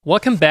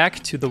Welcome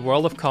back to the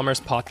World of Commerce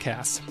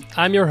podcast.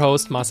 I'm your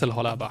host, Marcel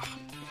Hollerbach.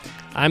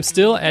 I'm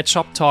still at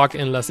Shop Talk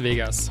in Las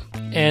Vegas.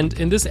 And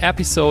in this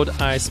episode,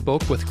 I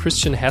spoke with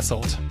Christian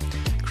Hassold.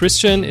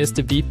 Christian is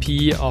the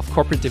VP of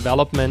Corporate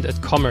Development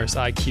at Commerce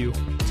IQ.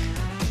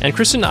 And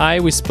Christian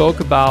and we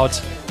spoke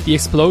about the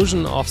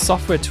explosion of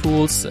software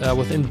tools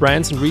within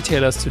brands and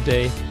retailers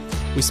today.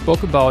 We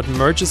spoke about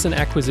mergers and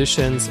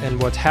acquisitions and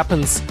what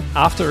happens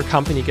after a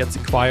company gets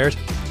acquired.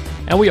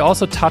 And we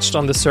also touched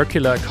on the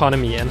circular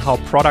economy and how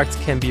products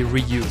can be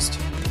reused.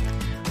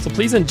 So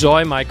please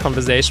enjoy my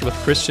conversation with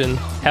Christian.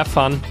 Have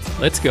fun.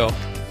 Let's go.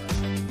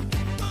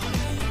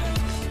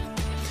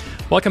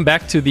 Welcome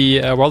back to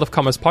the World of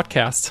Commerce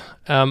podcast.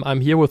 I'm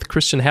here with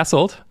Christian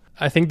Hassold.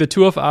 I think the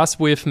two of us,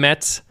 we've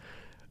met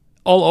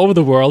all over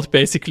the world,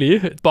 basically.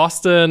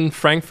 Boston,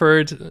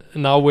 Frankfurt,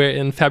 now we're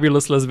in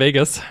fabulous Las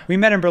Vegas. We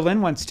met in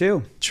Berlin once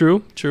too.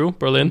 True,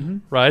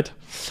 Berlin, right.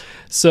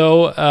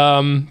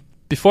 So,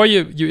 before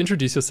you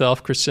introduce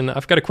yourself, Christian,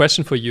 I've got a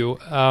question for you.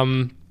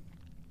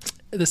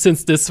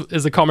 Since this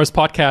is a commerce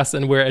podcast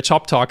and we're at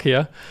Shop Talk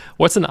here,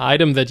 what's an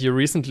item that you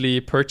recently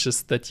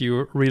purchased that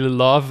you really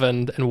love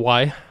and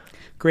why?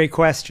 Great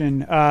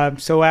question.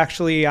 So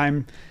actually,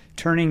 I'm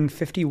turning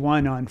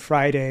 51 on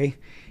Friday.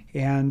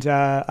 And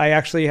I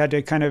actually had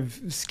to kind of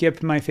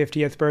skip my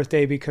 50th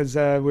birthday because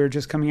we were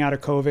just coming out of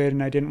COVID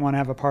and I didn't want to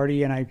have a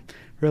party and I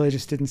really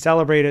just didn't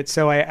celebrate it.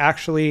 So I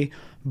actually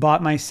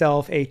bought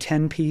myself a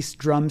 10-piece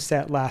drum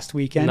set last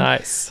weekend.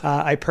 Nice.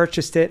 I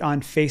purchased it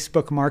on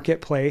Facebook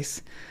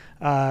Marketplace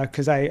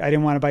because I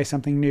didn't want to buy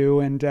something new.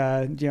 And,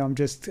 I'm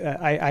just,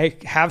 I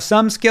have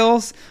some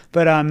skills,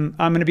 but I'm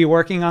going to be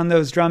working on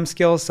those drum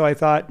skills. So I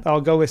thought I'll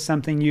go with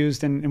something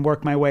used and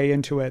work my way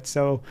into it.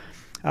 So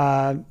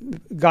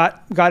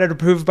got it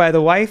approved by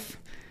the wife.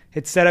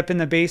 It's set up in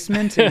the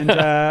basement, and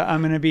I'm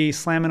going to be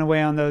slamming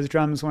away on those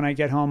drums when I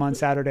get home on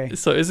Saturday.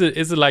 So is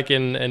it like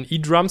an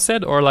e-drum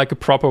set or like a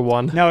proper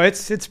one? No,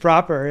 it's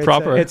proper.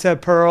 It's a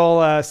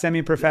Pearl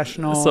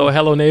semi-professional. So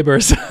hello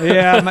neighbors.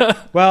 Yeah.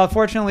 Well,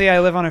 fortunately, I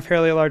live on a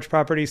fairly large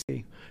property.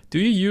 Do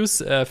you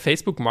use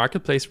Facebook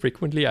Marketplace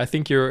frequently? I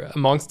think you're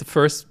amongst the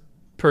first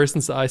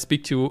persons I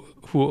speak to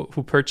who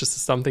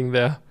purchases something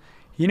there.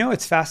 You know,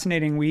 it's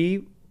fascinating.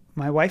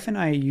 My wife and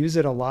I use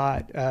it a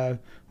lot.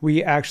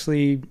 We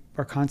actually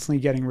are constantly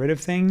getting rid of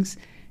things,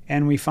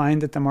 and we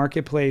find that the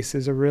marketplace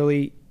is a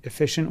really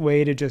efficient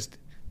way to just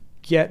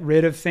get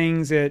rid of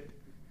things at,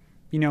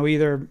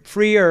 either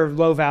free or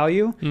low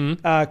value.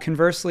 Mm-hmm.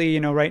 Conversely,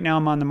 right now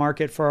I'm on the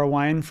market for a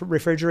wine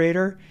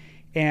refrigerator,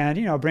 and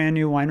a brand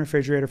new wine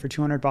refrigerator for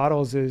 200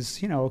 bottles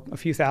is a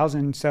few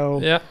thousand. So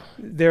yeah.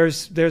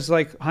 There's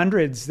like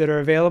hundreds that are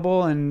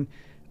available, and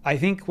I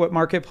think what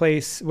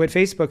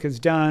Facebook has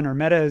done or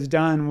Meta has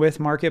done with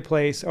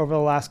Marketplace over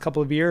the last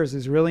couple of years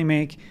is really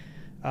make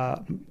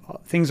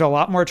things a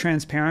lot more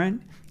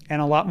transparent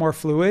and a lot more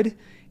fluid.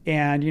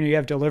 And, you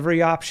have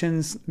delivery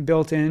options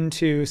built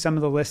into some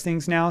of the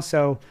listings now.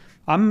 So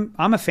I'm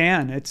a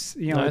fan. It's,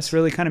 nice. It's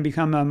really kind of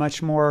become a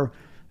much more,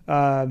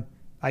 I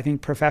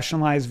think,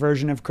 professionalized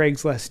version of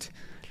Craigslist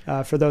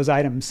for those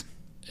items.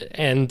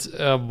 And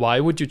why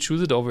would you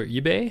choose it over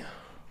eBay?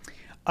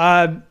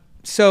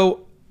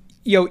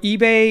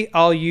 eBay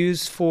I'll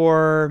use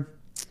for,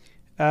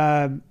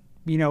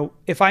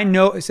 if I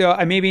know, so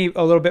I may be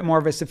a little bit more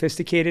of a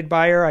sophisticated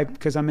buyer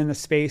because I'm in the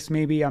space,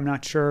 maybe, I'm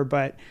not sure.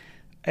 But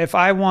if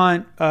I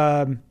want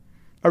a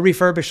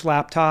refurbished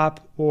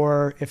laptop,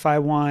 or if I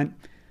want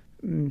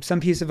some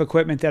piece of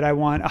equipment that I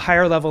want a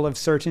higher level of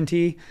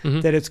certainty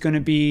that it's going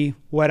to be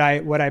what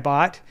I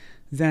bought,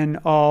 then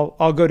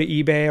I'll go to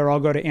eBay or I'll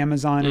go to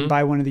Amazon and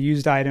buy one of the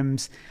used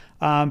items.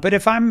 But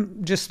if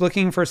I'm just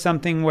looking for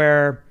something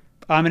where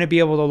I'm going to be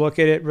able to look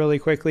at it really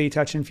quickly,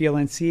 touch and feel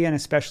and see, and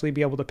especially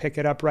be able to pick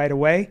it up right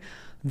away,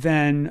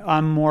 then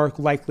I'm more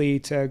likely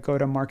to go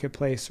to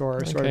Marketplace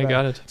or sort of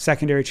a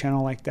secondary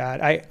channel like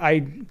that.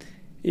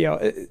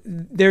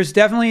 There's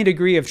definitely a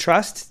degree of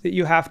trust that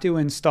you have to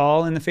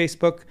install in the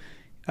Facebook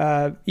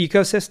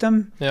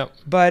ecosystem. Yep.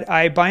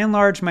 But by and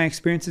large, my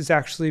experience has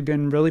actually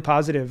been really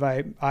positive.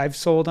 I've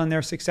sold on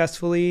there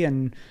successfully,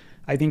 and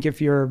I think if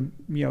you're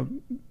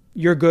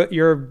a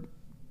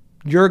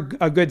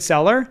good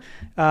seller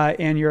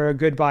and you're a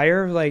good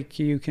buyer, like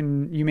you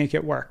make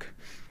it work.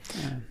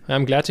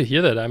 I'm glad to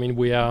hear that. I mean,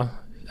 we are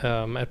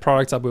at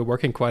Products Up, we're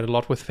working quite a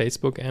lot with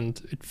Facebook,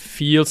 and it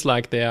feels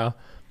like they're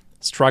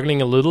struggling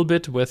a little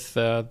bit with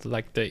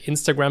like the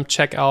Instagram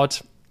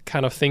checkout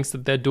kind of things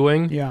that they're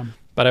doing. Yeah.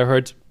 But I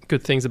heard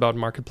good things about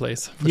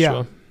Marketplace for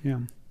sure. Yeah.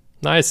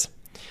 Nice.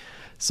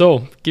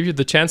 So, give you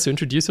the chance to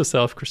introduce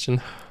yourself,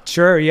 Christian.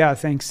 Sure. Yeah.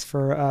 Thanks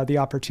for the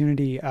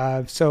opportunity.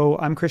 So,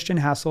 I'm Christian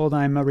Hassold.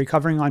 I'm a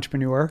recovering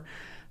entrepreneur.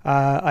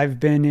 I've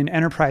been in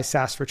enterprise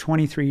SaaS for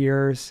 23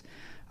 years.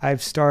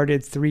 I've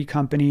started 3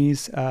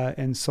 companies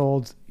and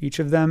sold each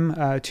of them,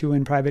 2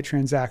 in private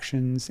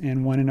transactions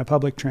and 1 in a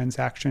public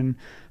transaction.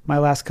 My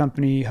last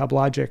company,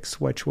 HubLogics,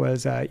 which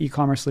was an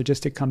ecommerce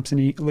logistics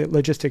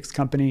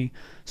company,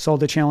 sold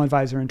to Channel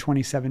Advisor in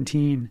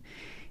 2017.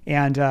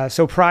 And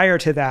so prior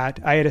to that,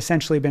 I had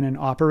essentially been an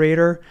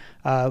operator,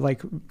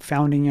 like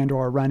founding and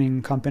or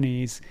running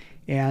companies.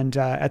 And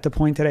at the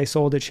point that I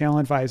sold at Channel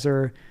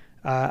Advisor,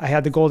 I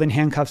had the golden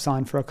handcuffs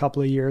on for a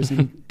couple of years.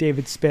 And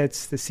David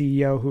Spitz, the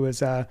CEO, who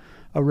was a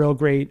real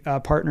great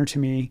partner to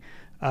me,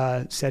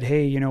 said,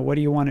 hey, what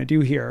do you want to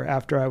do here?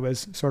 After I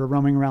was sort of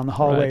roaming around the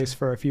hallways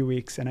for a few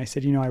weeks. And I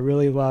said, I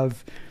really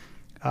love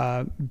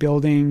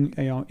building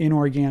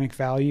inorganic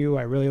value.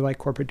 I really like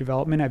corporate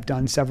development. I've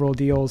done several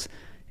deals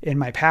in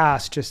my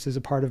past just as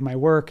a part of my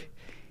work.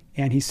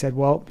 And he said,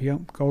 well,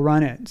 go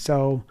run it.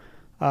 So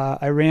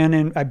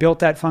I built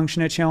that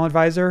function at Channel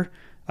Advisor.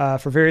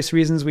 For various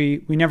reasons,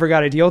 we never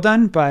got a deal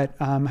done, but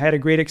I had a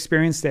great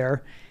experience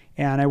there.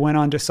 And I went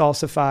on to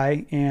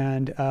Salsify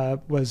and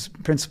was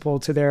principal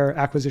to their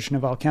acquisition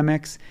of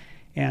Alchemix.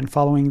 And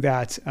following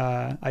that,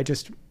 I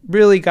just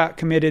really got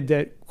committed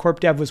that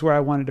corp dev was where I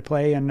wanted to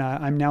play. And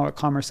I'm now at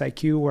Commerce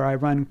IQ, where I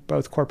run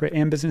both corporate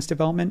and business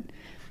development.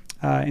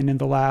 And in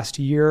the last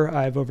year,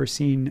 I've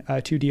overseen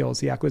 2 deals: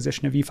 the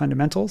acquisition of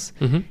eFundamentals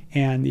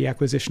and the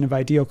acquisition of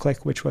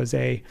IdealClick, which was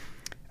an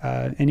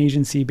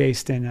agency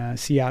based in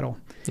Seattle.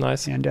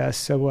 Nice. And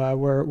so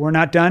we're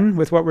not done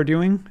with what we're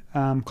doing.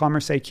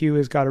 Commerce IQ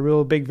has got a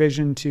real big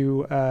vision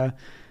to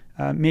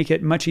make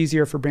it much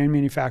easier for brand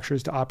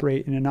manufacturers to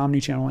operate in an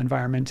omni-channel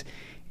environment.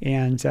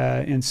 And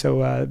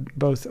so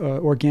both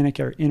organic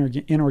or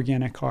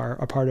inorganic are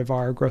a part of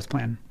our growth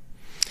plan.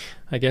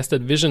 I guess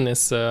that vision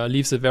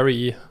leaves a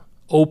very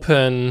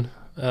open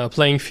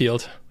playing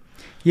field.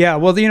 Yeah,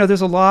 well, there's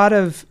a lot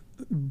of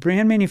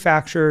brand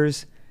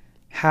manufacturers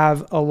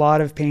have a lot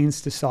of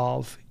pains to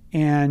solve.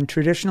 And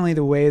traditionally,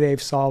 the way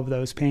they've solved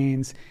those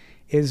pains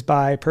is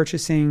by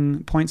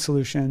purchasing point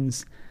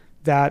solutions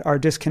that are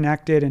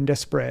disconnected and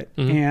disparate.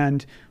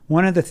 And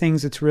one of the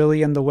things that's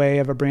really in the way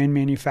of a brand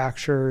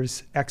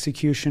manufacturer's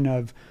execution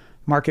of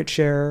market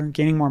share,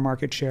 gaining more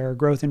market share,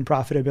 growth and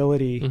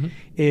profitability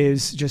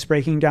is just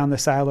breaking down the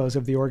silos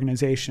of the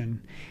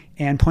organization.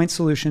 And point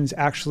solutions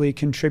actually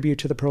contribute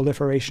to the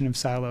proliferation of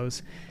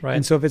silos. Right.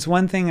 And so if it's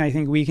one thing I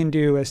think we can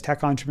do as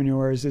tech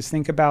entrepreneurs is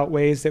think about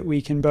ways that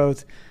we can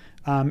both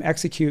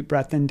execute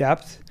breadth and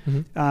depth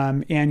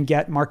and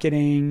get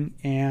marketing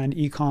and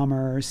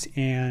e-commerce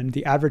and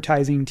the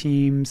advertising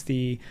teams,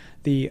 the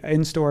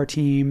in-store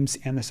teams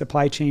and the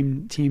supply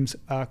chain teams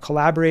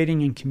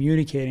collaborating and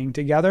communicating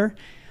together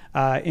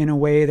in a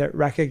way that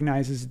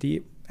recognizes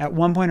at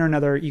one point or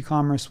another,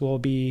 e-commerce will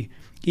be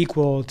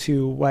equal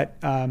to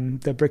what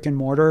the brick and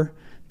mortar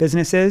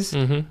business is.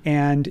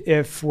 And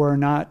if we're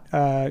not,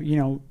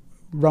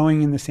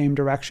 rowing in the same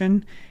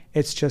direction,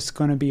 it's just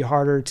going to be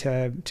harder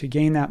to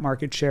gain that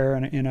market share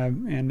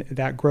and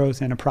that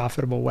growth in a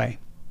profitable way.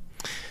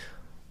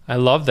 I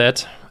love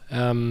that.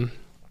 I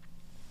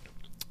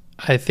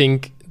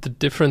think the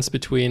difference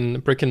between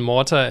brick and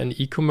mortar and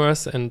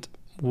e-commerce and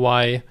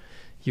why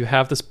you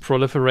have this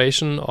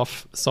proliferation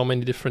of so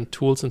many different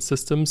tools and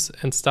systems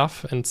and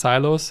stuff and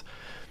silos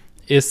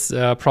is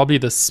probably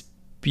the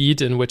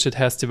speed in which it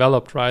has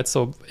developed, right?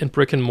 So in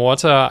brick and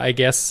mortar, I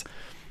guess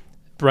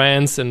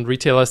brands and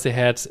retailers, they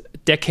had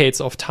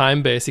decades of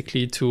time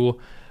basically to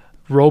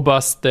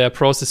robust their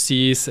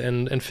processes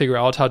and figure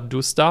out how to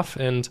do stuff.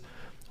 And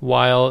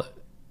while,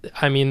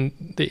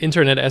 the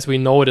internet as we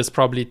know it is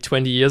probably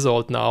 20 years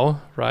old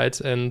now, right?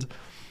 And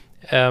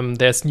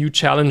there's new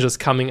challenges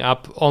coming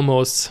up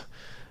almost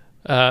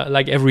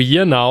like every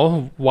year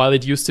now, while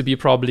it used to be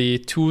probably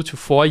 2 to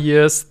 4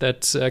 years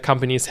that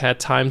companies had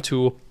time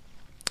to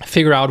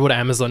figure out what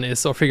Amazon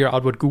is or figure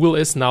out what Google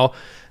is. Now,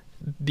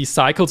 the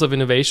cycles of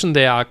innovation,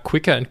 they are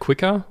quicker and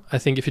quicker. I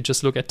think if you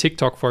just look at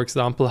TikTok, for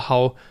example,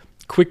 how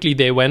quickly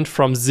they went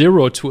from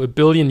 0 to 1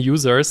 billion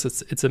users,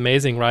 it's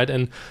amazing, right?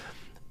 And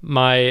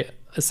my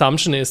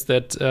assumption is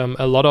that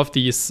a lot of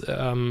these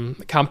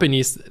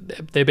companies,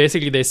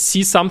 they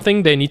see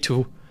something they need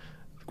to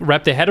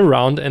wrap their head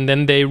around, and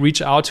then they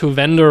reach out to a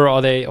vendor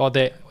or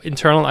the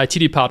internal IT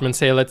department,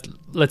 say,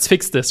 let's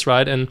fix this,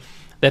 right? And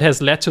that has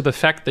led to the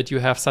fact that you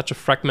have such a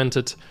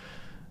fragmented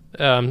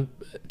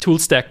tool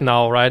stack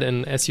now, right?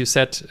 And as you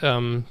said,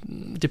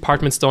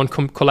 departments don't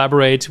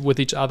collaborate with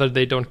each other,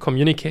 they don't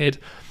communicate.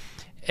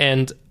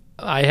 And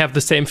I have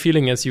the same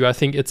feeling as you. I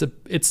think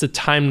it's the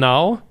time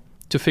now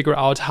to figure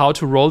out how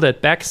to roll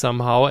that back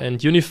somehow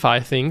and unify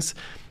things,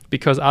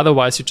 because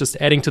otherwise you're just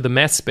adding to the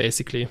mess,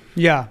 basically.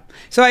 Yeah.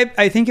 So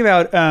I think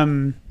about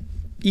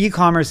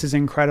e-commerce is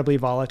incredibly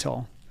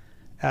volatile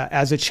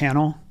as a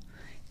channel,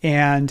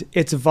 and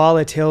its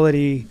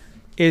volatility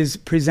is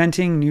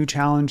presenting new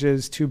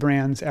challenges to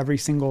brands every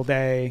single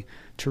day,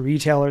 to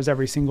retailers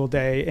every single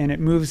day, and it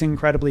moves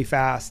incredibly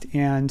fast.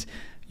 And,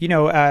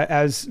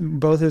 as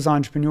both as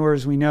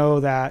entrepreneurs, we know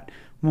that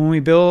when we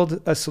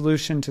build a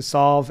solution to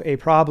solve a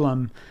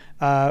problem,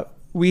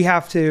 we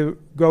have to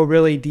go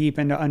really deep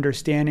into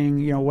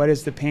understanding, what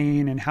is the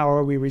pain and how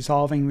are we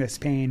resolving this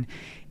pain.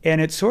 And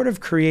it sort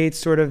of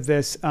creates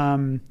this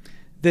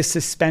this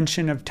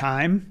suspension of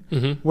time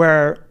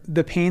where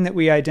the pain that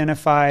we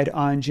identified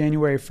on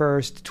January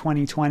 1st,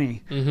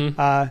 2020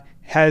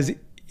 has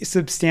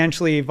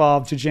substantially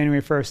evolved to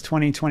January 1st,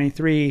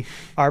 2023.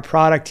 Our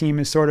product team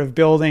is sort of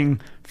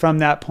building from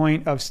that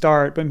point of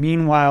start. But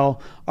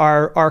meanwhile,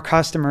 our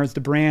customers,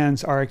 the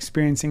brands, are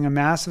experiencing a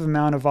massive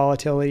amount of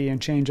volatility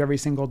and change every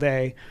single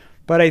day.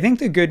 But I think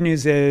the good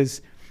news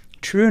is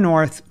true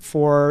north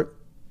for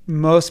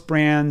most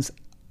brands,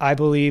 I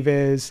believe,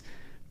 is,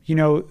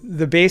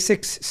 the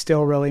basics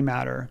still really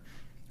matter.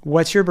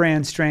 What's your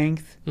brand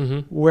strength?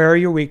 Where are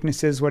your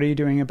weaknesses? What are you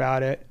doing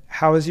about it?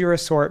 How is your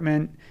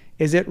assortment?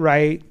 Is it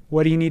right?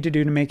 What do you need to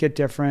do to make it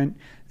different?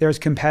 There's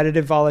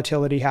competitive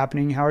volatility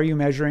happening. How are you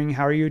measuring?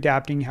 How are you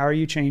adapting? How are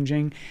you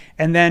changing?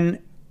 And then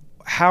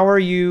how are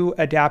you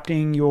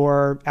adapting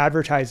your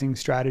advertising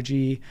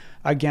strategy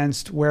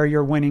against where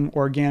you're winning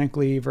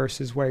organically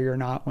versus where you're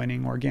not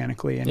winning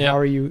organically? And how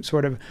are you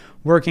sort of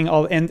working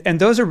all, and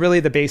those are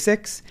really the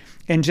basics.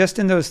 And just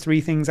in those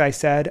three things I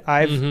said,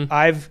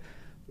 I've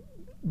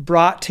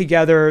brought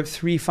together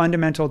three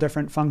fundamental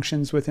different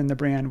functions within the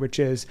brand, which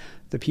is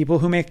the people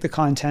who make the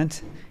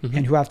content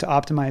and who have to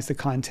optimize the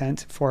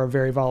content for a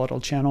very volatile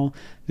channel,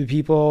 the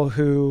people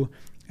who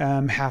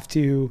have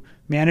to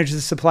manage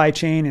the supply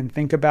chain and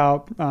think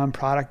about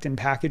product and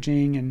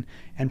packaging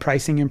and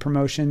pricing and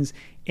promotions.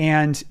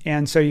 And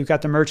so you've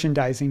got the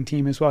merchandising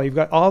team as well. You've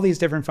got all these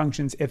different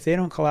functions. If they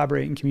don't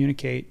collaborate and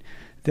communicate,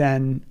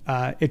 then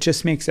it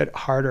just makes it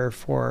harder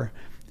for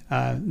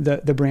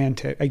the brand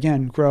to,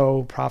 again,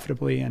 grow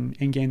profitably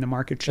and gain the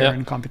market share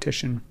in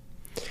competition.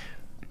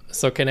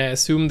 So can I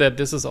assume that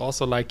this is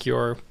also like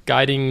your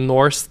guiding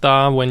North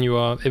Star when you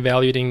are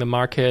evaluating the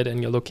market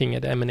and you're looking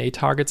at M&A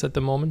targets at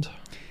the moment?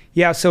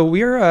 Yeah, so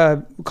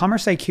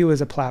Commerce IQ is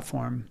a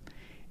platform.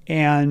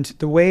 And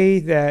the way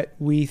that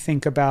we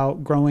think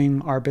about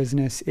growing our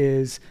business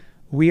is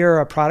we are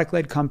a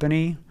product-led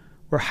company.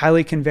 We're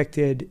highly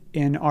convicted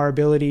in our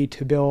ability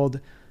to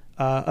build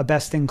a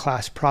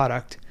best-in-class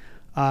product.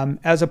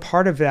 As a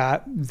part of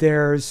that,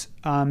 there's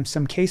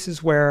some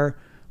cases where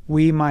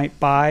we might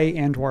buy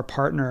and or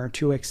partner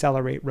to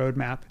accelerate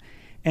roadmap.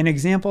 An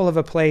example of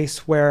a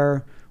place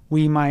where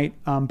we might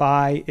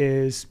buy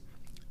is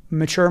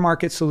mature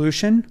market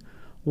solution,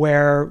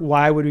 where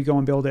why would we go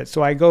and build it?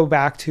 So I go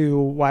back to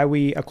why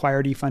we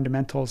acquired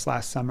eFundamentals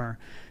last summer.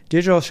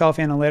 Digital shelf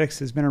analytics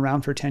has been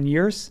around for 10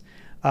 years.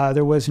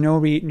 There was no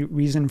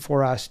reason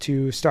for us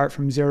to start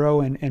from zero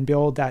and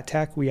build that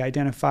tech. We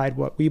identified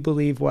what we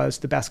believe was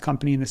the best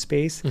company in the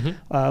space,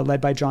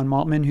 led by John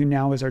Maltman, who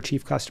now is our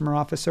Chief Customer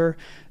Officer.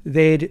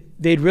 They'd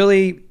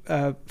really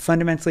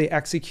fundamentally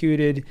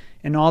executed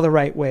in all the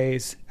right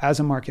ways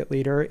as a market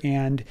leader,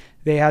 and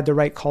they had the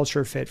right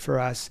culture fit for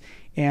us.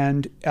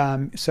 And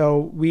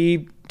so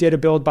we did a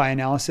build buy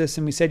analysis,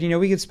 and we said,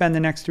 we could spend the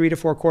next 3 to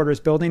 4 quarters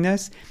building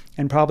this,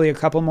 and probably a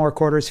couple more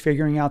quarters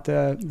figuring out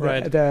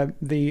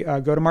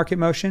the go-to-market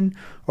motion,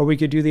 or we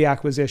could do the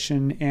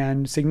acquisition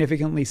and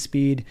significantly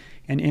speed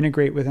and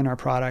integrate within our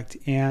product.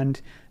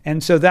 And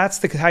so that's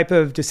the type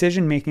of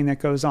decision making that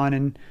goes on.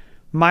 And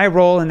my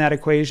role in that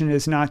equation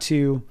is not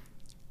to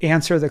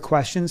answer the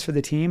questions for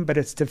the team, but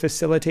it's to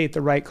facilitate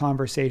the right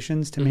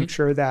conversations to make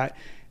sure that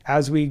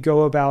as we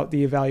go about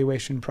the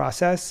evaluation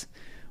process,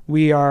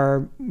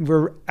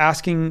 we're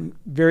asking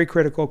very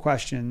critical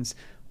questions.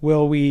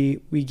 Will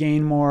we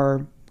gain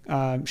more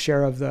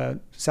share of the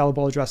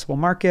sellable addressable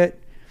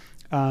market?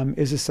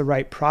 Is this the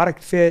right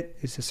product fit?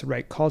 Is this the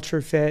right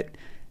culture fit?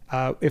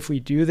 If we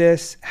do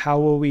this, how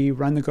will we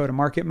run the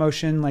go-to-market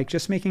motion? Like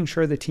just making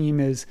sure the team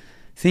is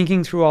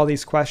thinking through all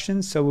these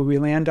questions. So when we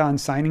land on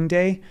signing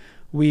day,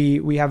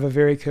 we have a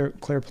very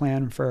clear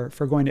plan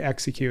for going to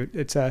execute.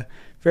 It's a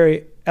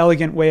very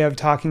elegant way of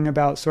talking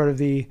about sort of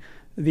the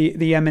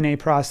M&A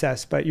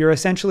process, but you're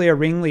essentially a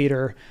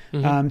ringleader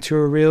to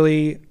a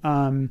really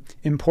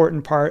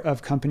important part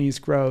of companies'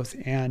 growth,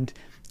 and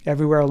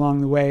everywhere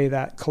along the way,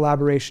 that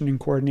collaboration and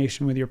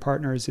coordination with your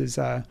partners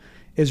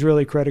is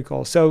really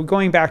critical. So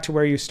going back to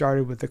where you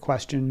started with the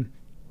question,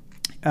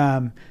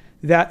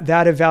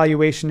 that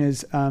evaluation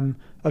is a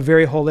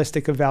very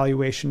holistic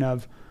evaluation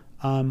of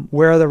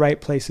where are the right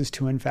places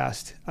to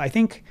invest. I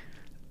think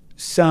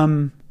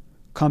some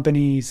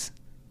companies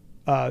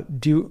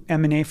do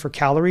M&A for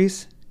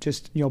calories,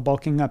 just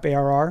bulking up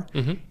ARR,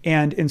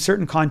 and in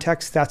certain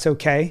contexts that's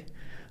okay.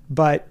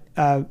 But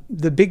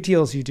the big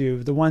deals you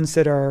do, the ones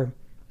that are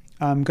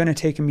going to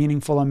take a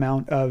meaningful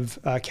amount of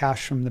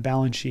cash from the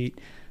balance sheet,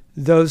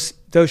 those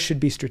should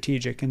be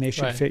strategic, and they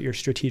should fit your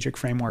strategic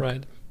framework.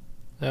 Right.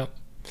 Yeah.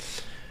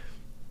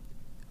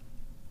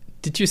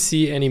 Did you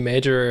see any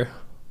major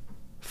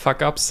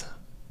fuck ups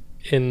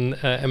in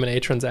M&A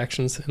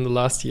transactions in the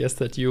last years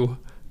that you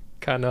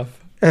kind of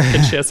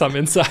can share some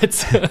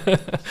insights?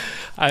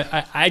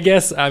 I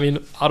guess,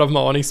 out of my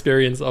own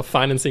experience of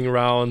financing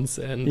rounds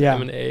and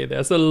M&A,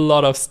 there's a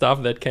lot of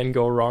stuff that can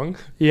go wrong.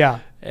 Yeah.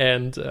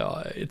 And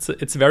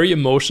it's very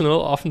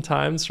emotional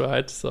oftentimes,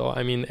 right? So,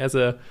 as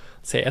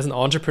an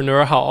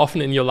entrepreneur, how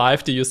often in your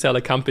life do you sell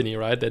a company,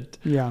 right? That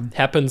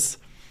happens.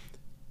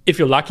 If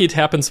you're lucky, it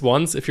happens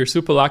once. If you're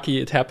super lucky,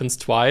 it happens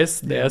twice.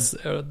 There's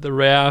the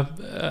rare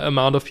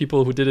amount of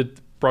people who did it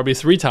probably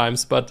 3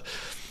 times, but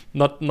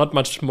not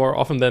much more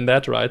often than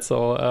that, right?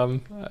 So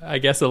I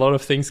guess a lot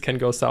of things can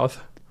go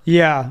south.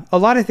 Yeah, a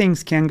lot of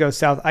things can go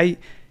south.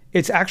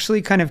 It's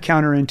actually kind of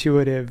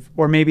counterintuitive,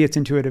 or maybe it's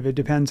intuitive. It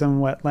depends on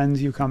what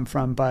lens you come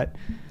from. But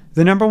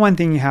the number one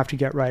thing you have to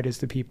get right is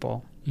the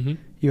people. Mm-hmm.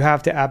 You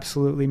have to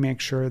absolutely make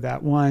sure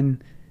that,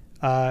 one,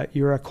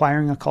 you're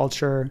acquiring a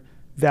culture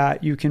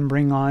that you can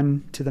bring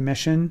on to the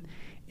mission,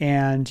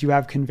 and you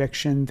have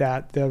conviction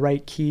that the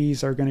right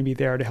keys are going to be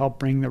there to help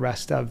bring the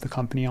rest of the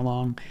company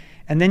along.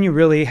 And then you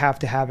really have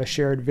to have a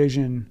shared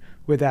vision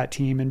with that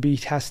team and be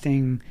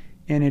testing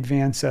in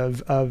advance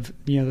of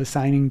the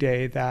signing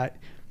day that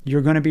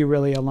you're going to be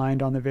really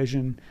aligned on the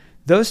vision.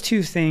 Those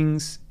two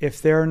things,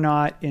 if they're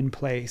not in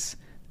place,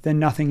 then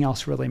nothing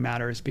else really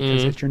matters,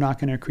 because you're not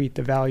going to accrete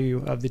the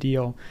value of the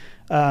deal.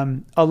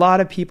 A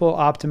lot of people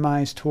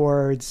optimize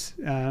towards,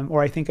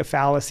 or I think a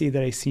fallacy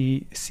that I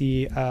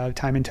see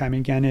time and time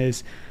again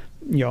is,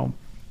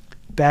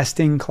 best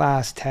in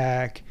class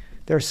tech.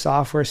 Their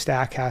software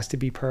stack has to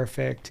be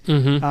perfect.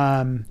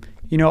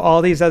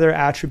 All these other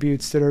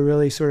attributes that are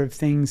really sort of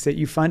things that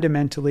you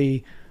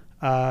fundamentally,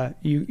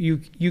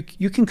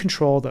 you can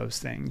control those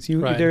things.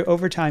 Right.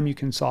 Over time you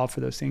can solve for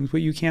those things.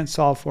 What you can't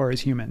solve for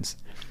is humans.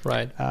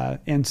 Right.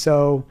 And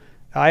so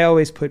I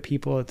always put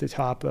people at the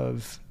top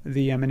of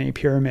the M&A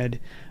pyramid.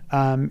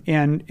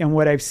 And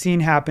what I've seen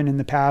happen in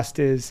the past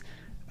is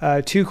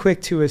too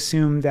quick to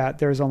assume that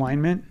there's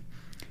alignment.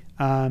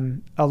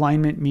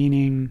 Alignment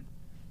meaning,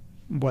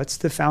 what's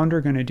the founder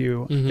going to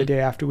do the day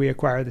after we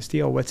acquire this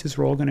deal? What's his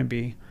role going to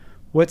be?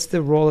 What's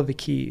the role of the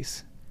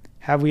keys?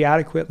 Have we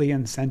adequately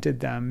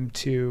incented them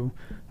to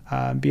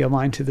be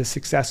aligned to the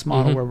success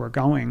model where we're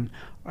going,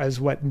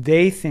 as what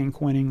they think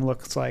winning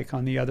looks like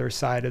on the other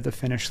side of the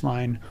finish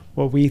line,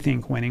 what we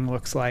think winning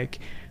looks like?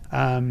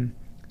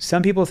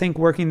 Some people think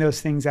working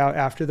those things out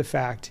after the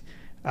fact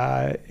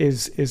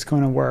is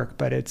going to work,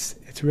 but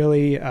it's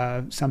really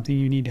something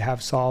you need to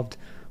have solved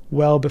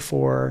well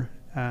before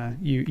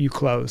you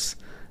close.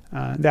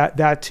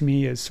 That to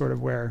me is sort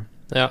of where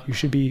you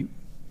should be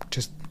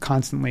just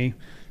constantly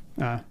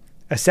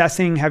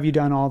assessing. Have you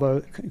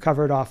done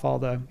covered off all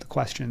the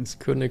questions?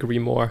 Couldn't agree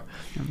more.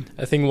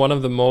 I think one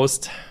of the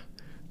most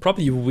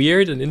probably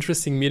weird and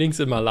interesting meetings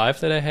in my life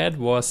that I had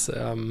was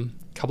a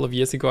couple of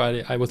years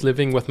ago. I was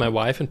living with my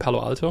wife in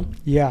Palo Alto.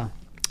 Yeah.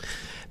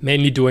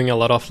 Mainly doing a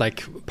lot of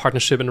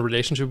partnership and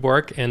relationship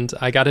work. And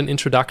I got an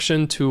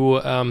introduction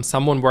to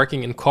someone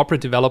working in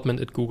corporate development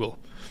at Google.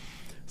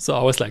 So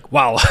I was like,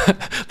 wow,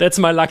 that's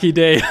my lucky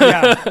day.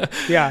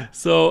 Yeah.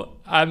 So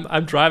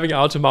I'm driving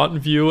out to Mountain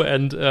View,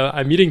 and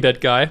I'm meeting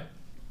that guy.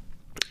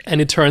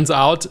 And it turns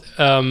out,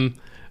 so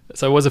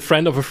I was a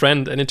friend of a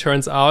friend, and it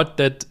turns out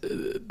that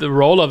the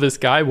role of this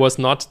guy was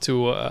not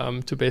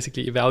to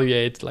basically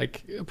evaluate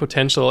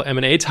potential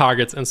M&A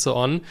targets and so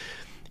on.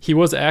 He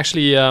was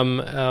actually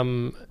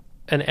an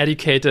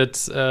educated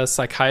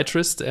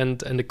psychiatrist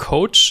and a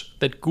coach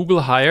that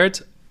Google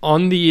hired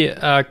on the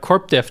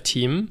corp dev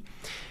team.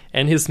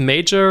 And his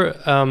major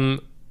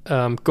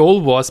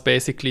goal was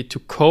basically to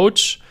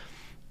coach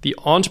the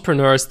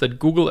entrepreneurs that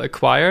Google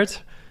acquired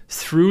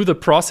through the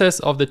process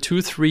of the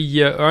 2-3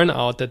 year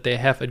earn-out that they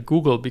have at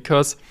Google.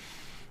 Because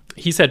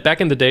he said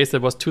back in the days,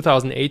 that was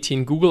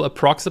 2018, Google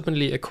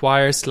approximately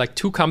acquires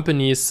 2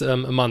 companies a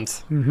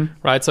month,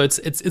 right? So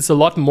it's a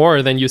lot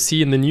more than you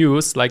see in the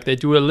news. They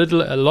do a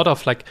lot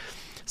of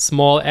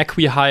small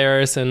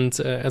acqui-hires and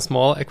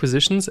small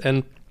acquisitions.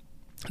 And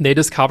they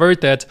discovered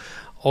that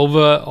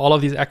over all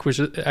of these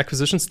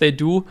acquisitions they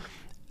do,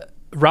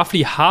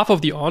 roughly half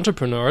of the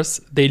entrepreneurs,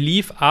 they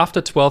leave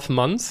after 12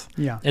 months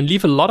and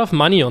leave a lot of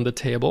money on the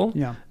table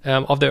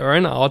of their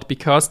earn-out,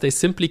 because they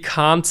simply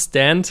can't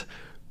stand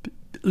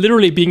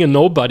literally being a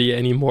nobody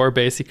anymore,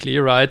 basically,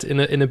 right,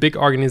 in a big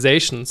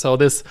organization. So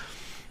this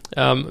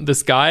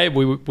guy,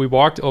 we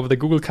walked over the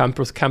Google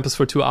campus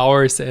for 2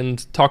 hours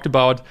and talked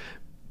about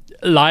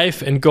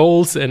life and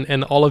goals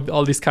and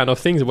all these kind of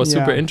things. It was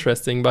super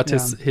interesting, but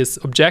his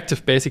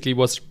objective basically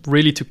was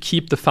really to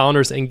keep the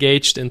founders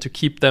engaged and to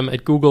keep them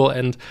at Google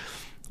and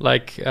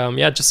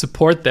just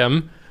support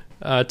them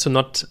to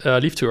not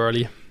leave too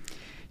early.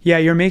 Yeah,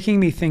 you're making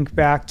me think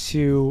back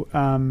to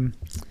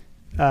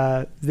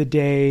the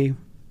day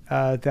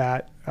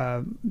that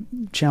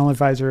Channel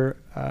Advisor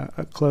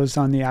closed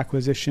on the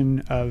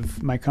acquisition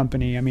of my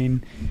company. I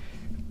mean,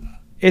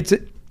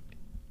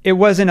 it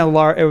wasn't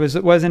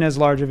as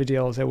large of a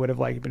deal as I would have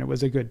liked, but it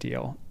was a good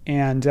deal.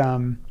 And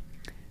to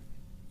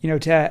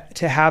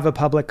have a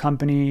public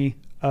company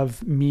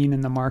of mean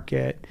in the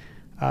market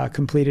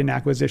complete an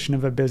acquisition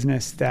of a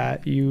business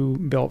that you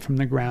built from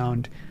the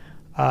ground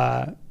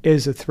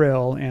is a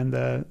thrill, and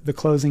the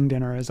closing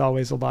dinner is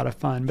always a lot of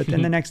fun. But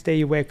then the next day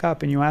you wake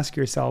up and you ask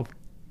yourself,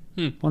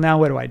 well, now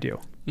what do I do?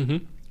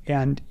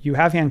 And you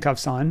have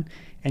handcuffs on,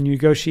 and you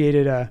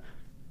negotiated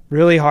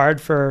really hard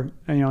for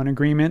an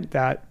agreement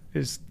that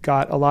has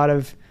got a lot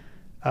of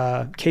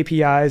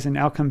KPIs and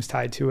outcomes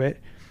tied to it.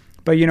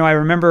 But I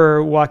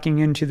remember walking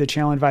into the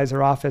Channel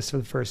Advisor office for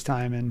the first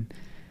time, and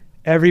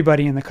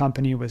everybody in the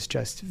company was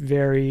just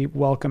very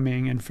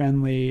welcoming and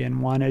friendly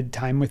and wanted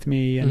time with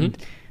me. And,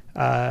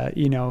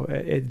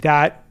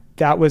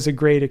 that was a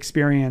great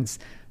experience.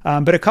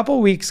 But a couple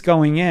of weeks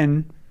going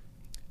in,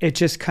 it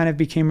just kind of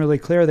became really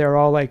clear. They were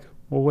all like,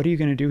 well, what are you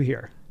going to do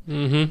here?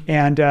 Mm-hmm.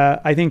 And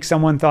I think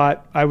someone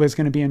thought I was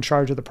going to be in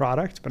charge of the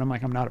product, but I'm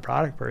like, I'm not a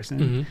product person.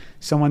 Mm-hmm.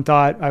 Someone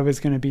thought I was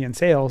going to be in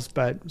sales,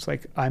 but it's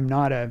like, I'm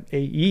not a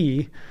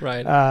AE.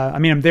 Right.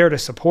 I'm there to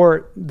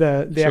support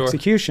the Sure.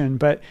 execution,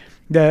 but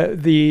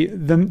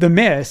the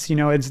miss,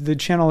 it's the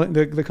channel,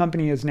 the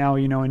company is now,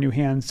 in new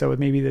hands. So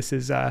maybe this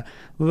is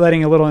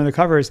letting a little in the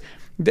covers.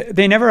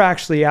 They never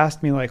actually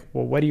asked me like,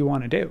 well, what do you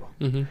want to do?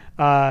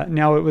 Mm-hmm.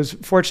 Now it was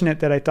fortunate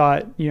that I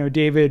thought,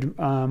 David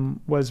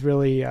was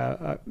really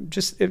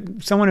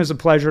someone who's a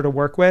pleasure to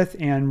work with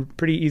and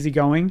pretty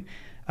easygoing,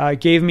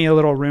 gave me a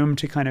little room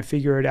to kind of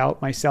figure it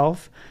out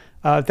myself.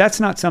 That's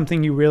not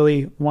something you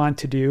really want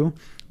to do,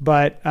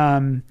 but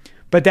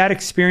that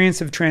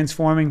experience of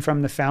transforming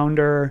from the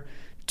founder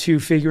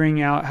to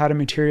figuring out how to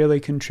materially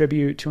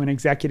contribute to an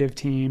executive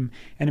team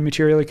and to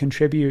materially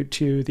contribute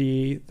to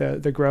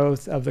the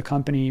growth of the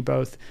company,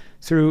 both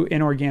through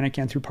inorganic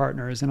and through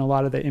partners. And a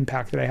lot of the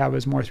impact that I have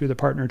is more through the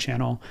partner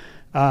channel.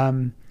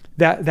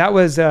 That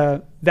was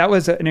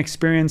an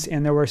experience.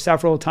 And there were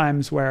several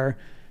times where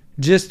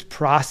just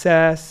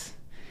process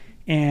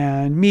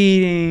and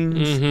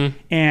meetings mm-hmm.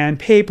 and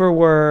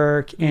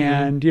paperwork mm-hmm.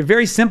 and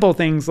very simple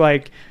things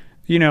like,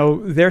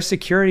 their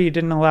security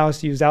didn't allow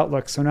us to use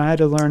Outlook. So now I had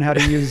to learn how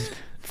to use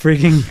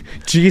freaking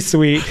G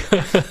Suite.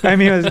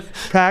 It was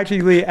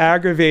practically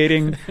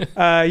aggravating.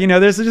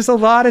 There's just a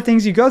lot of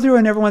things you go through,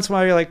 and every once in a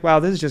while you're like,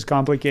 wow, this is just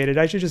complicated.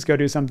 I should just go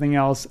do something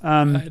else.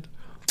 Right.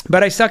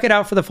 But I stuck it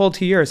out for the full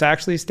 2 years. I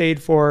actually stayed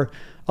for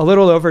a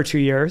little over 2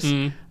 years.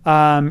 And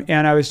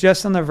I was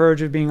just on the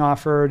verge of being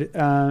offered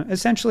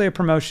essentially a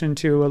promotion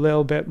to a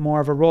little bit more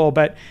of a role.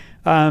 But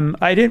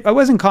I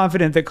wasn't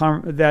confident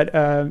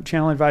that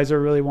Channel Advisor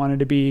really wanted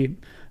to be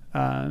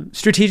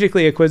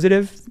strategically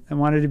acquisitive and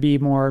wanted to be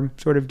more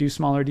sort of do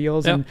smaller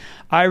deals. Yep. And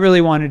I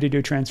really wanted to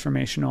do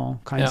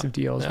transformational kinds of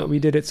deals. What we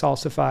did at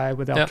Salsify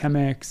with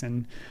Alchemix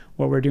and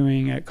what we're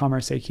doing at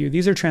Commerce AQ,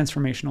 these are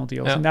transformational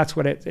deals. And that's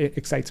what it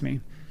excites me.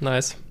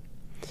 Nice.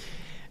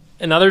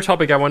 Another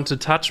topic I want to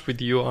touch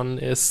with you on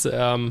is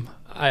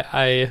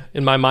I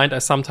in my mind I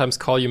sometimes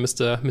call you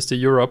Mr.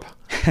 Europe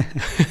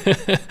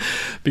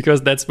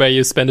because that's where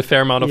you spend a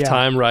fair amount of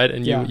time, right?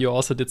 And you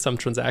also did some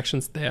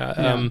transactions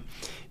there.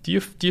 Do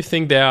you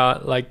think there are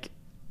like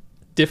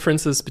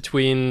differences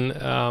between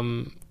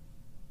M&A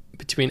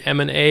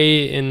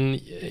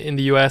in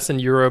the US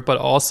and Europe, but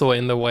also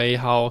in the way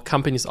how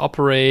companies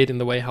operate, in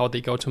the way how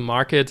they go to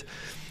market?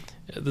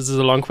 This is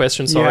a long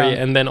question, sorry.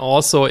 And then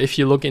also if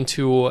you look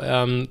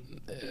into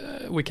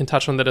we can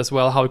touch on that as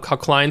well, how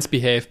clients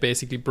behave,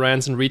 basically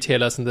brands and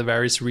retailers in the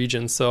various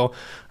regions. So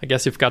I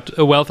guess you've got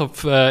a wealth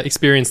of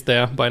experience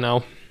there by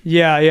now.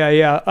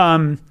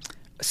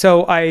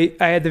 So I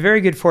had the very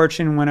good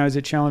fortune when I was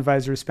at Channel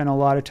Advisor to spend a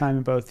lot of time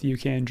in both the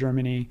UK and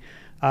Germany.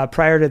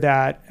 Prior to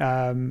that,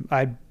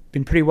 I'd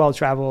been pretty well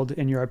traveled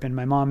in Europe, and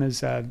my mom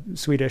is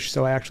Swedish,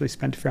 so I actually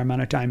spent a fair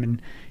amount of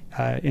time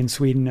in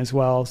Sweden as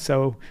well.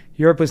 So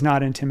Europe was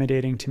not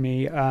intimidating to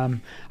me. I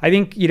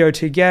think,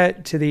 to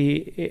get to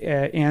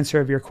the answer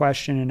of your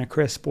question in a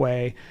crisp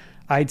way,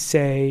 I'd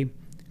say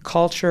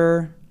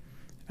culture,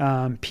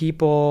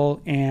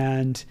 people,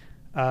 and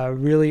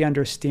really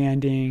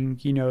understanding,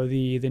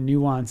 the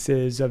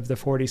nuances of the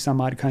 40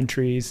 some odd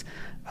countries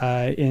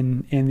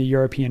in the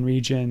European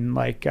region,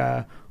 like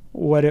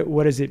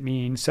what does it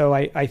mean? So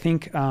I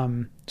think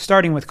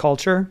starting with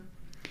culture,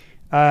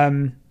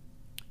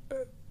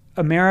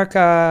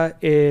 America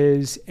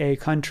is a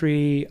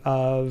country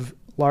of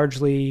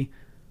largely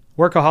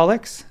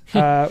workaholics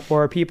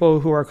or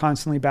people who are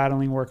constantly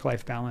battling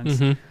work-life balance.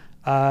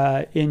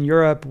 Mm-hmm. In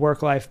Europe,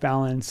 work-life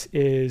balance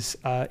is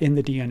in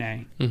the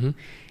DNA. Mm-hmm.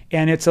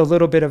 And it's a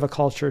little bit of a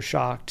culture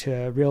shock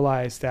to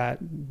realize that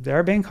there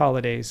are bank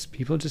holidays.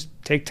 People just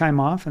take time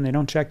off and they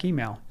don't check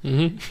email.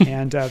 Mm-hmm.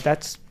 And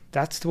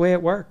that's the way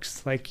it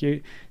works. Like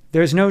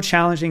there's no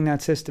challenging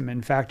that system.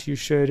 In fact, you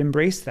should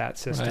embrace that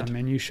system, right.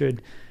 And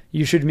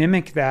you should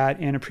mimic that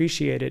and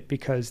appreciate it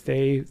because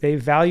they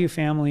value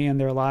family and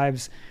their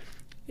lives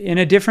in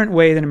a different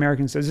way than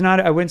Americans do. It's not,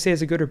 I wouldn't say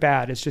it's a good or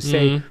bad. It's just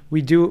say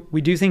we do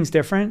things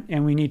different,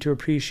 and we need to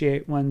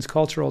appreciate one's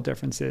cultural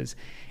differences.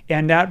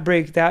 And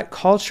that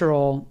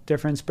cultural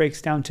difference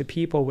breaks down to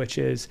people, which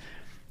is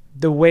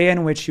the way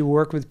in which you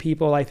work with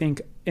people. I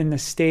think in the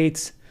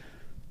States,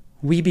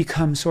 we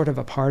become sort of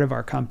a part of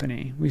our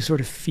company. We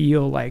sort of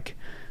feel like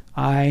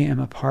I am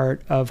a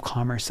part of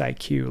Commerce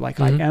IQ, like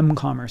I am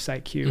Commerce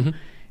IQ.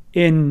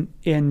 Mm-hmm.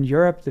 In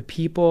Europe, the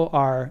people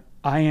are,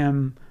 I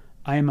am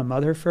a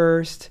mother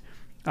first.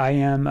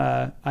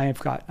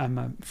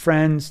 I'm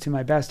friends to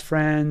my best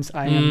friends.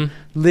 I am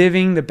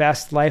living the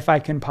best life I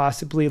can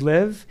possibly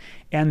live.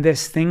 And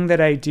this thing that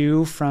I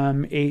do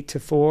from 8 to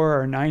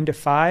 4 or 9 to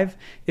 5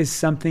 is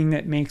something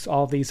that makes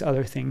all these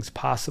other things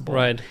possible.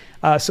 Right.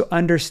 So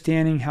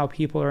understanding how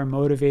people are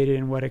motivated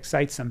and what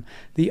excites them.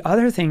 The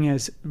other thing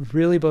is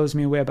really blows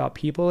me away about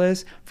people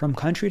is from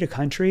country to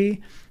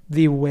country,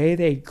 the way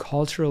they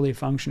culturally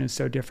function is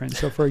so different.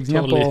 So for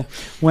example,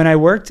 when I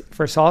worked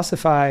for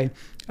Salsify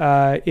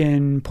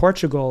in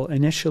Portugal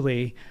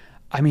initially,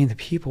 I mean, the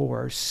people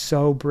were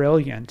so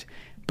brilliant,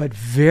 but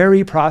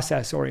very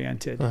process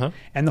oriented.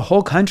 And the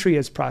whole country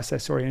is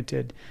process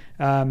oriented.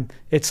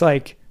 It's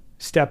like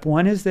step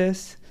 1 is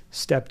this,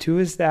 step 2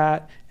 is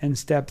that, and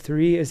step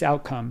 3 is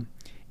outcome.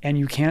 And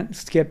you can't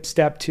skip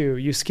step 2.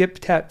 You skip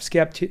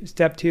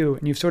step 2,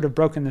 and you've sort of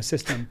broken the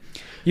system.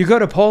 You go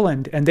to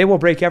Poland, and they will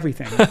break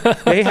everything.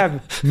 They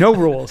have no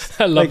rules.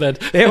 I love that.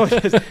 They will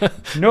just,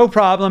 no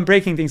problem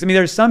breaking things. I mean,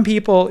 there's some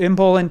people in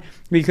Poland,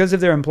 because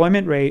of their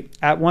employment rate,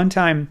 at one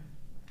time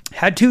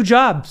had 2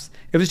 jobs.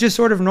 It was just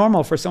sort of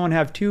normal for someone to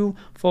have 2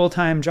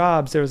 full-time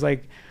jobs. There was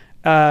like,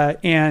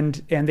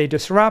 and they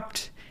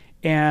disrupt,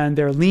 and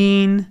they're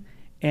lean,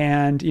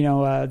 and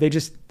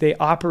they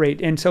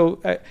operate. And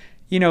so,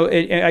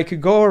 I could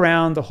go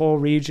around the whole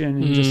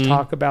region and just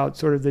talk about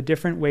sort of the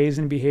different ways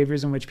and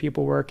behaviors in which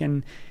people work.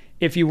 And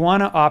if you want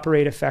to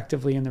operate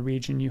effectively in the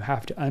region, you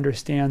have to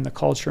understand the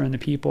culture and the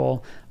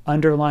people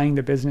underlying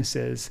the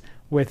businesses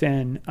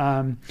within.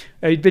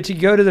 But to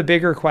go to the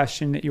bigger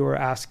question that you were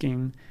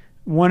asking,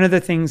 one of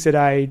the things that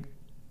I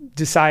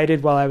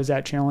decided while I was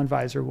at Channel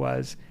Advisor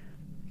was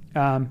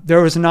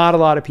there was not a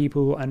lot of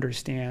people who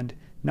understand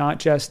not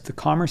just the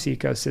commerce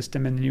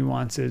ecosystem and the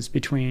nuances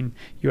between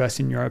US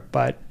and Europe,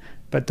 but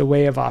the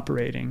way of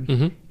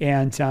operating.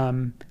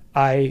 And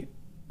I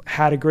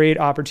had a great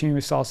opportunity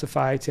with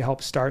Salsify to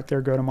help start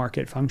their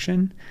go-to-market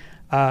function.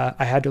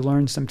 I had to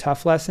learn some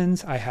tough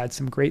lessons. I had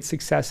some great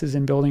successes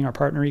in building our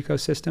partner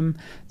ecosystem.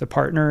 The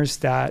partners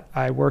that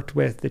I worked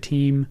with, the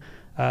team,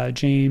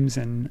 James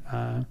and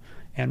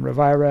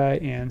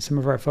Ravira, and some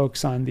of our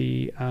folks on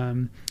the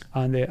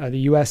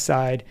US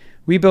side,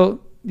 we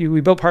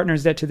built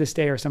partners that to this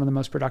day are some of the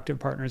most productive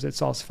partners at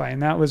Salsify,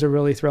 and that was a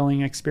really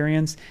thrilling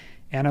experience.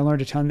 And I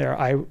learned a ton there.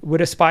 I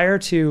would aspire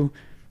to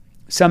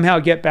somehow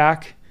get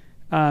back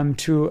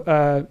to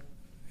a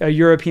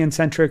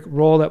European-centric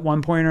role at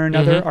one point or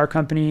another. Our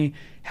company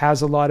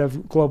has a lot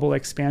of global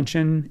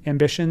expansion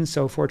ambitions,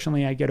 so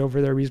fortunately I get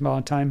over there reasonable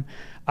on time.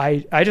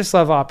 I just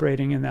love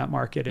operating in that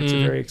market. It's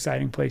a very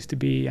exciting place to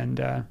be, and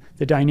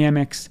the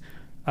dynamics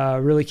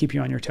really keep you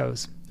on your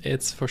toes.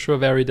 It's for sure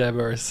very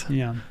diverse.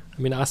 Yeah.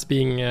 I mean, us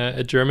being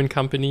a German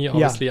company,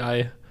 obviously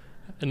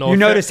You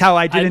noticed how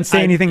I didn't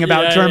say anything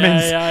about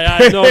Germans. Yeah,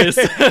 I noticed.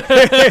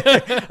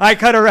 I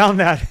cut around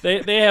that.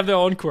 They have their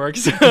own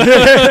quirks.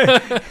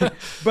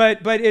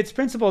 But it's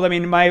principled. I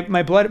mean,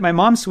 my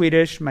mom's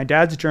Swedish, my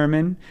dad's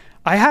German.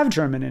 I have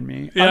German in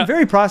me. I'm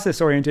very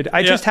process oriented.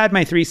 I just had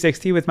my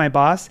 360 with my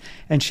boss,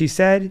 and she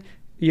said,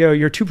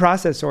 you're too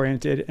process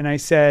oriented. And I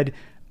said,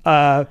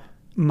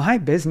 my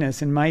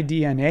business and my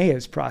DNA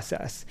is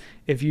process.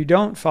 If you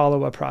don't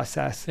follow a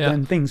process,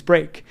 then things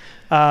break.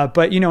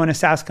 But in a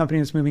SaaS company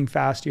that's moving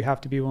fast, you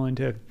have to be willing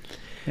to,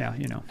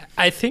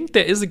 I think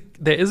there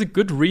is a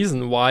good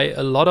reason why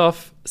a lot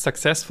of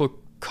successful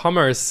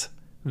commerce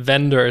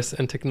vendors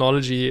and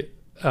technology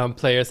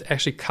players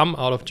actually come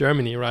out of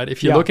Germany, right?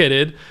 If you look at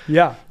it,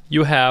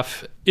 you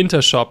have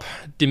Intershop,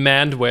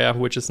 Demandware,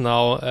 which is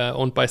now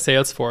owned by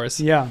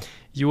Salesforce. Yeah.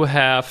 You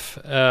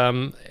have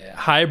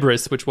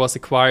Hybris, which was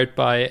acquired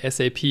by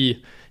SAP.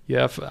 You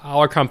have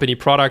our company,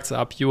 Products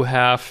Up. You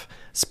have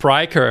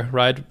Spryker,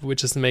 right,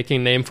 which is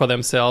making a name for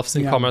themselves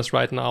in commerce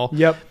right now.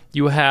 Yep.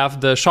 You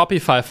have the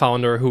Shopify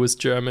founder who is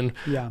German,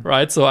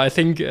 right? So I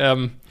think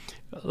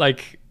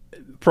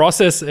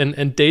process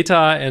and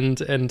data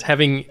and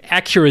having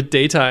accurate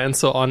data and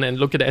so on, and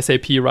look at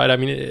SAP, right? I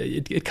mean,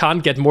 it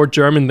can't get more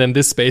German than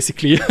this,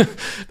 basically.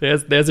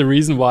 There's a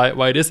reason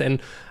why it is.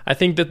 And I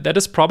think that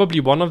is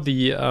probably one of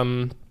the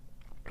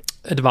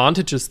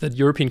advantages that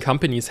European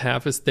companies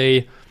have, is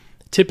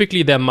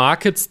typically their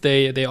markets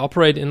they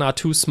operate in are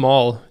too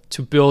small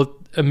to build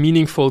a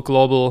meaningful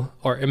global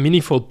or a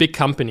meaningful big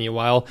company.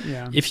 While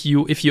if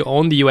you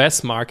own the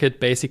US market,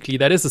 basically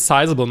that is a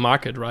sizable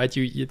market, right?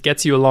 It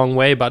gets you a long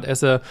way. But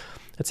as a,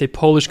 let's say,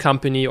 Polish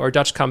company or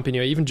Dutch company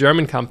or even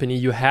German company,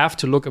 you have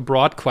to look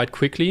abroad quite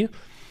quickly,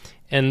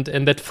 and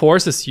that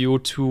forces you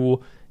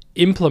to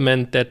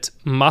implement that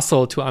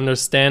muscle to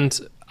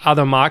understand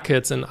other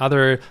markets and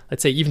other,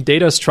 let's say, even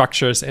data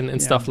structures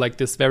and stuff like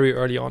this very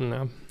early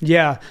on.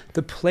 Yeah,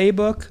 the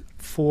playbook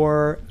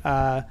for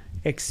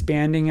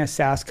expanding a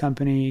SaaS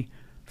company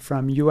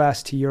from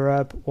US to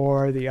Europe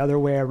or the other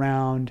way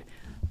around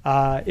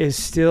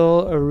is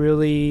still a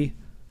really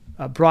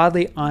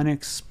broadly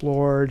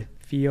unexplored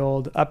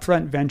field.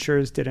 Upfront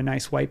Ventures did a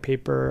nice white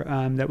paper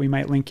that we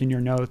might link in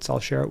your notes. I'll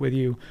share it with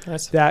you.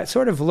 Nice. That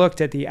sort of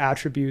looked at the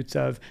attributes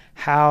of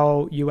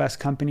how US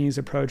companies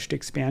approached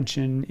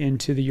expansion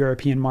into the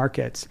European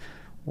markets.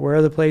 where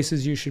are the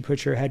places you should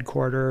put your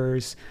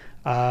headquarters,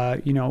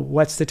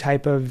 what's the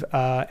type of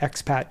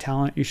expat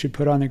talent you should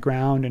put on the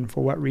ground and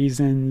for what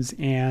reasons,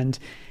 and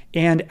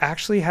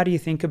actually how do you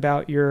think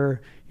about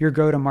your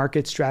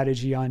go-to-market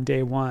strategy on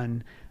day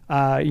one.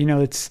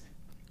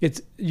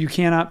 You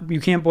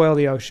can't boil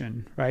the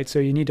ocean, right? So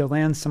you need to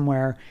land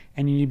somewhere,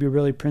 and you need to be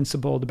really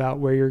principled about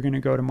where you're going to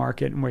go to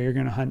market and where you're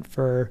going to hunt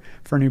for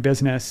new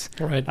business.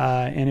 Right.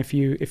 And if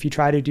you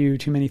try to do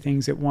too many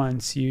things at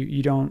once,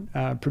 you don't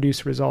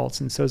produce results.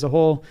 And so there's a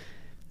whole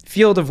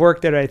field of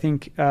work that I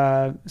think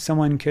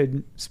someone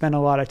could spend a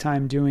lot of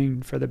time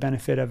doing for the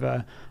benefit of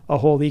a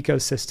whole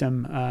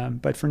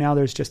ecosystem. But for now,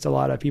 there's just a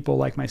lot of people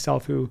like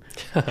myself who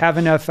have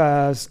enough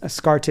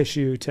scar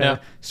tissue to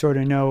sort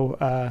of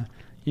know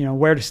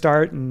where to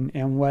start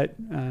and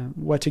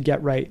what to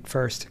get right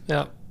first.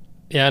 Yeah.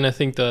 And I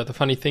think the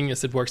funny thing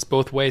is it works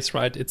both ways,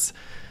 right? It's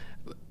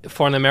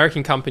for an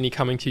American company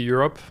coming to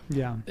Europe.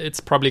 Yeah. It's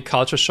probably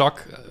culture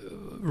shock,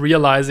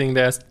 realizing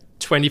there's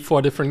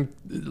 24 different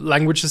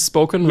languages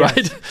spoken, yes.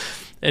 right?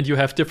 And you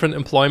have different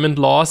employment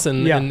laws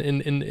in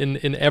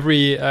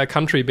every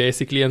country,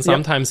 basicly. And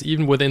sometimes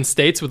even within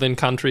states, within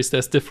countries,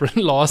 there's different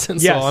laws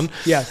and so on.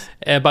 Yes.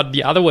 But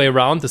the other way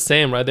around, the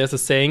same, right? There's a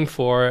saying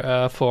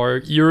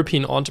for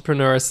European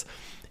entrepreneurs,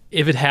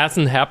 if it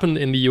hasn't happened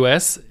in the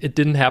US, it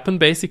didn't happen,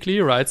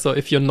 basically, right? So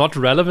if you're not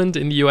relevant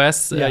in the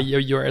US,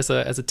 you're as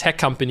a tech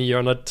company,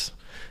 you're not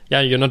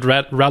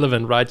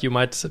relevant, right? You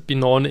might be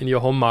known in your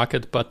home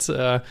market, but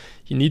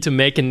you need to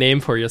make a name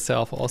for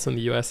yourself also in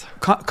the US.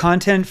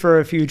 Content for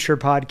a future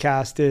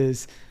podcast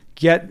is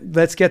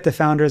let's get the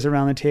founders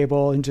around the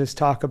table and just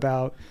talk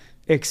about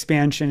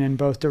expansion in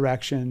both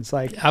directions.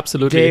 Like,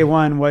 absolutely. Day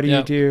one, what do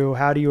you do?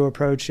 How do you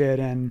approach it?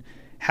 And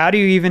how do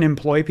you even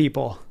employ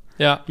people?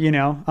 Yeah.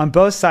 On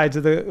both sides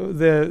of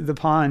the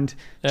pond.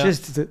 Yeah.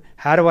 Just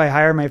how do I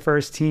hire my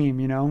first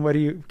team?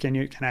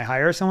 Can I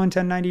hire someone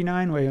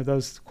 1099? We have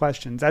those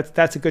questions.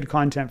 That's a good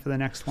content for the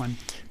next one.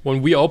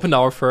 When we opened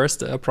our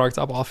first Products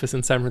Up office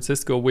in San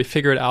Francisco, we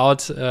figured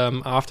out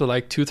after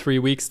like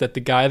 2-3 weeks that the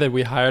guy that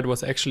we hired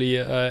was actually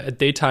a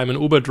daytime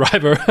and Uber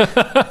driver.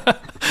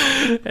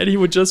 And he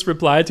would just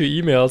reply to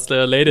emails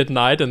late at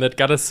night, and that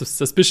got us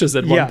suspicious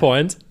at one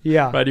point.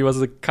 Yeah. Right. He was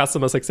a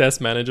customer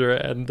success manager,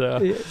 and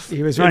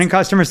he was running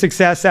customer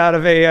success out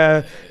of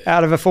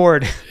a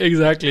Ford.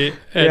 Exactly.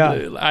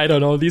 And I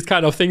don't know. These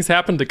kind of things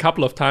happened a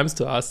couple of times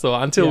to us. So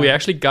until we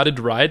actually got it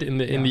right in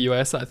the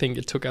US, I think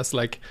it took us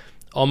like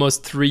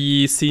almost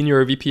 3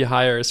 senior VP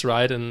hires,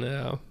 right?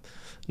 And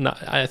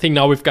I think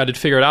now we've got it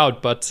figured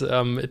out, but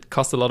it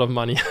cost a lot of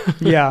money.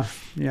 Yeah.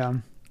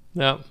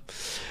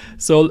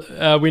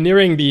 So we're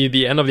nearing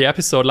the end of the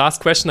episode.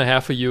 Last question I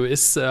have for you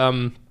is,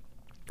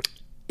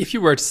 if you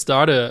were to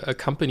start a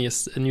company,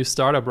 a new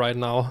startup right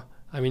now,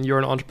 I mean, you're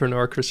an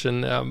entrepreneur,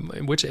 Christian,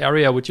 in which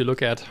area would you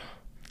look at?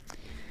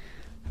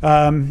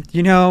 I'll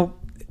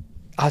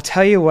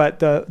tell you what,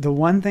 the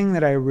one thing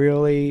that I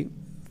really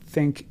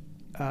think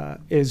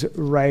is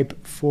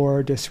ripe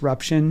for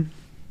disruption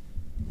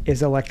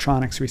is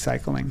electronics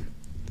recycling.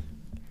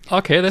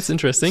 Okay, that's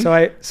interesting. So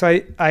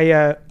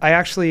I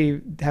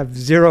actually have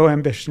zero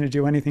ambition to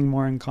do anything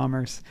more in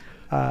commerce.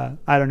 I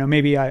don't know.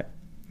 Maybe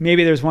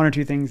there's 1 or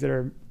 2 things that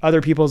are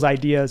other people's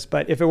ideas.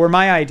 But if it were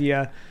my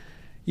idea,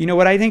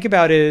 what I think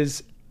about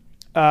is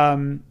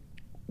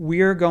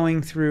we're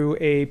going through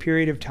a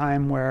period of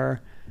time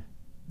where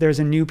there's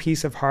a new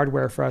piece of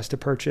hardware for us to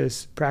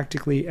purchase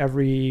practically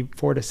every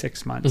 4 to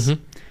 6 months.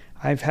 Mm-hmm.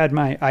 I've had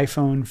my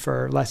iPhone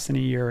for less than a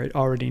year. It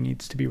already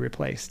needs to be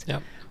replaced.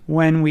 Yep.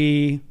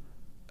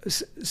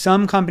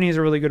 Some companies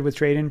are really good with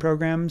trade-in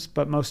programs,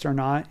 but most are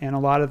not. And a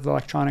lot of the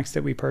electronics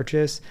that we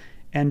purchase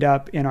end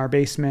up in our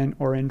basement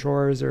or in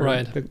drawers or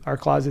our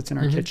closets in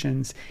our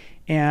kitchens.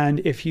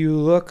 And if you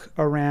look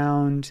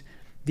around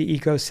the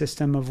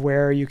ecosystem of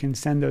where you can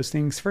send those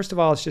things, first of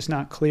all, it's just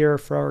not clear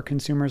for our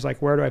consumers,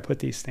 like, where do I put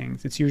these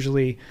things? It's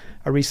usually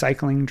a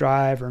recycling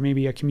drive, or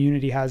maybe a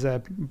community has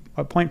a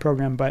point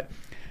program. But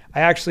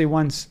I actually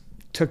once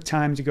took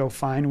time to go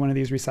find one of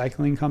these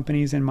recycling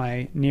companies in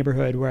my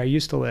neighborhood where I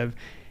used to live.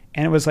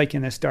 And it was like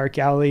in this dark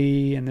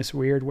alley in this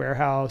weird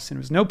warehouse. And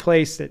it was no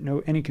place that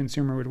any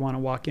consumer would want to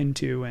walk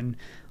into and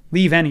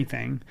leave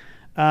anything.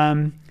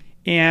 And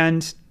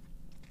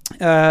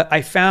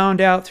I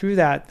found out through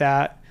that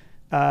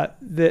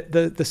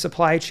the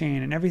supply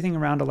chain and everything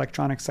around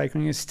electronic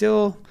cycling is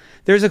still,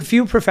 there's a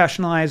few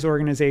professionalized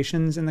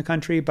organizations in the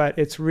country, but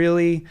there's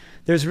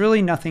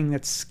really nothing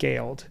that's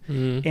scaled.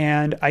 Mm-hmm.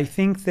 And I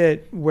think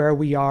that where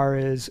we are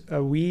is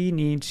we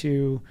need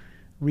to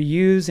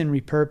reuse and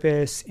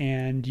repurpose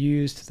and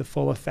use to the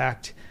full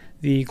effect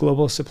the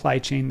global supply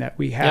chain that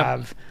we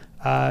have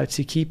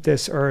to keep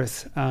this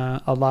earth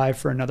alive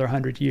for another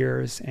 100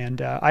 years.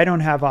 And I don't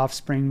have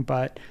offspring,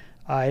 but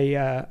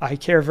I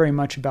care very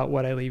much about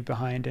what I leave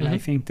behind. And I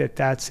think that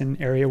that's an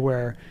area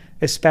where,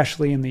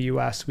 especially in the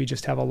US, we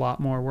just have a lot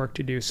more work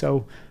to do.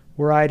 So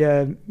were I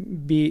to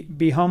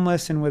be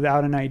homeless and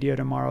without an idea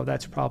tomorrow,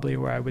 that's probably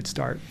where I would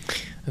start.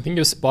 I think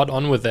you're spot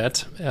on with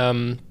that.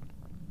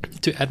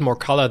 To add more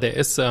color, there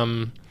is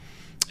a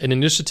an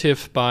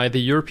initiative by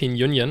the European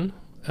Union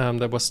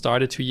that was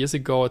started 2 years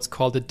ago. It's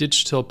called the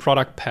Digital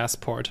Product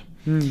Passport.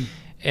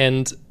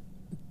 And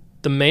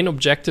the main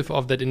objective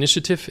of that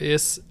initiative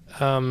is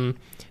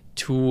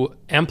to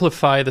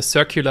amplify the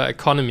circular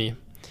economy.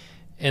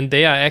 And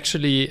they are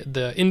actually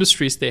the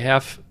industries they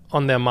have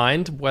on their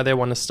mind where they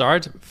want to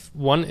start.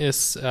 One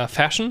is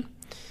fashion,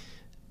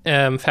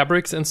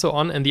 fabrics and so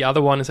on, and the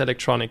other one is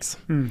electronics.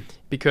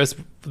 Because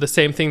the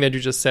same thing that you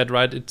just said,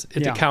 right?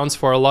 It accounts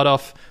for a lot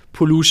of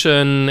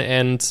pollution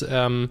and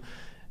a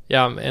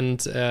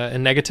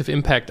negative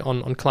impact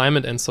on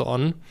climate and so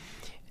on.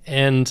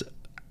 And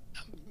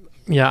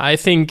I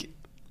think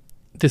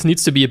this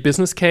needs to be a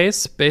business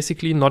case,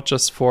 basically, not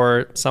just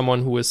for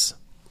someone who is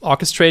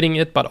orchestrating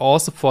it, but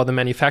also for the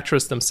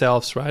manufacturers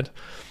themselves, right?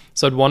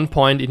 So at one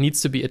point, it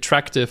needs to be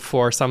attractive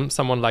for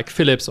someone like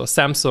Philips or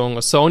Samsung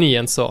or Sony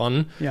and so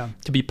on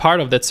to be part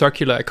of that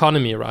circular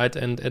economy, right?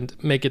 And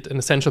make it an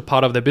essential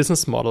part of their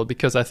business model,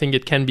 because I think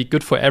it can be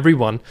good for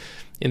everyone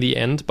in the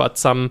end, but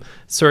some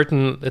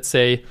certain, let's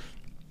say,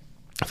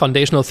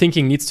 foundational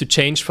thinking needs to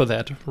change for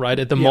that, right?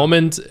 At the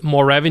moment,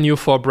 more revenue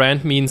for a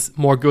brand means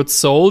more goods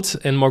sold,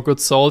 and more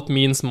goods sold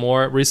means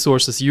more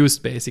resources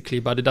used, basically.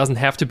 But it doesn't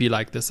have to be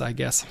like this, I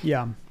guess.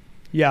 Yeah.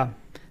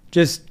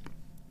 Just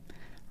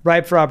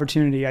ripe for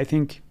opportunity. I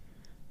think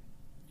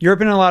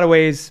Europe, in a lot of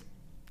ways,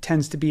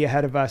 tends to be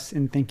ahead of us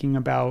in thinking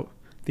about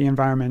the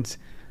environment.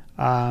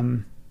 We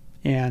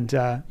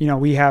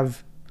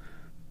have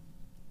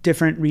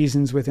different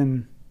reasons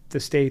within the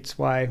states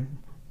why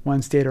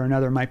one state or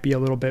another might be a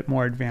little bit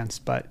more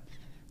advanced, but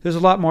there's a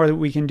lot more that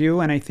we can do.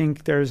 And I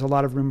think there's a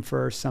lot of room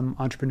for some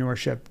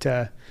entrepreneurship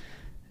to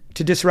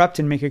disrupt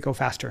and make it go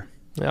faster.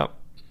 Yeah.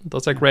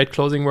 Those are great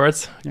closing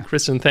words. Yeah.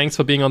 Christian, thanks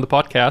for being on the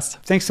podcast.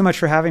 Thanks so much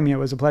for having me. It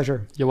was a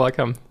pleasure. You're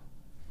welcome.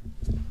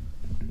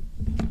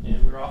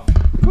 And we're off.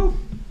 Woo.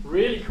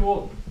 Really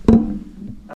cool.